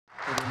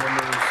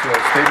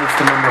Statements,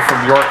 the member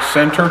from York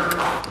Centre.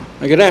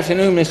 Good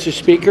afternoon, Mr.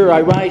 Speaker.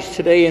 I rise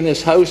today in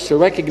this House to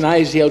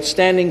recognize the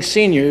outstanding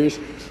seniors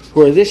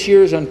who are this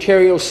year's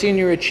Ontario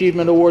Senior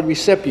Achievement Award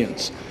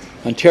recipients.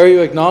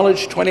 Ontario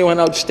acknowledged 21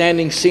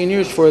 outstanding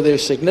seniors for their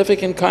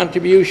significant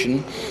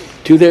contribution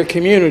to their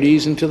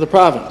communities and to the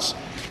province.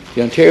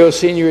 The Ontario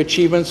Senior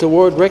Achievements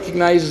Award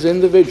recognizes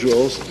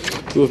individuals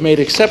who have made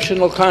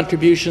exceptional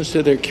contributions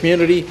to their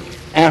community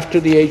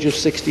after the age of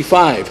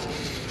 65.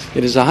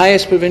 It is the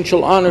highest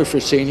provincial honour for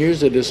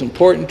seniors. It is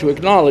important to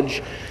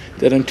acknowledge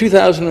that in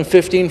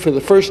 2015, for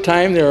the first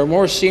time, there are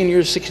more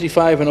seniors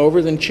 65 and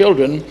over than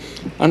children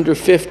under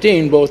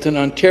 15, both in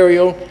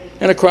Ontario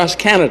and across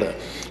Canada.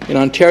 In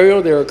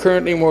Ontario, there are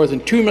currently more than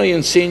 2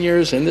 million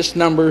seniors, and this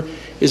number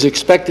is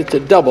expected to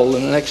double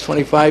in the next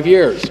 25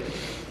 years.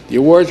 The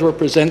awards were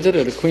presented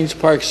at a Queen's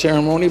Park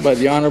ceremony by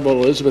the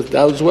Honourable Elizabeth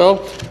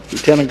Dowdeswell,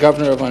 Lieutenant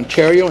Governor of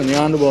Ontario, and the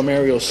Honourable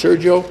Mario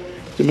Sergio,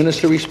 the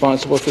Minister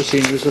responsible for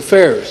Seniors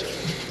Affairs.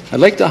 I'd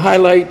like to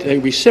highlight a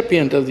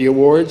recipient of the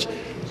awards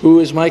who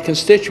is my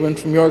constituent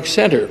from York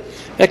Centre.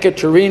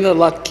 Ekaterina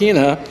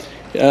Lotkina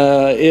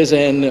is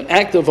an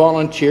active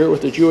volunteer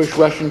with the Jewish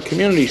Russian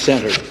Community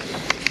Centre.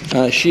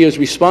 She is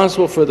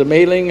responsible for the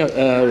mailing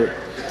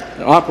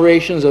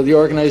operations of the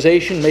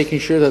organization, making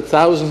sure that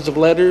thousands of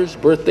letters,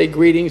 birthday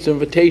greetings,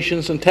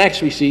 invitations, and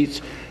tax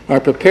receipts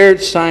are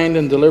prepared, signed,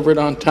 and delivered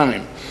on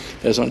time.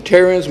 As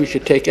Ontarians, we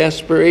should take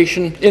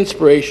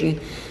inspiration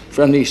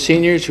from these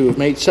seniors who have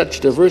made such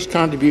diverse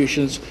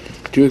contributions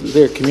to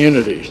their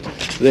communities.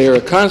 They are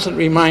a constant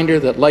reminder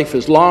that life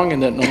is long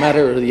and that no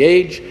matter the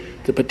age,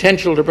 the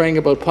potential to bring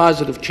about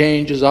positive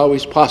change is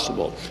always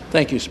possible.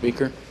 Thank you,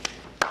 Speaker.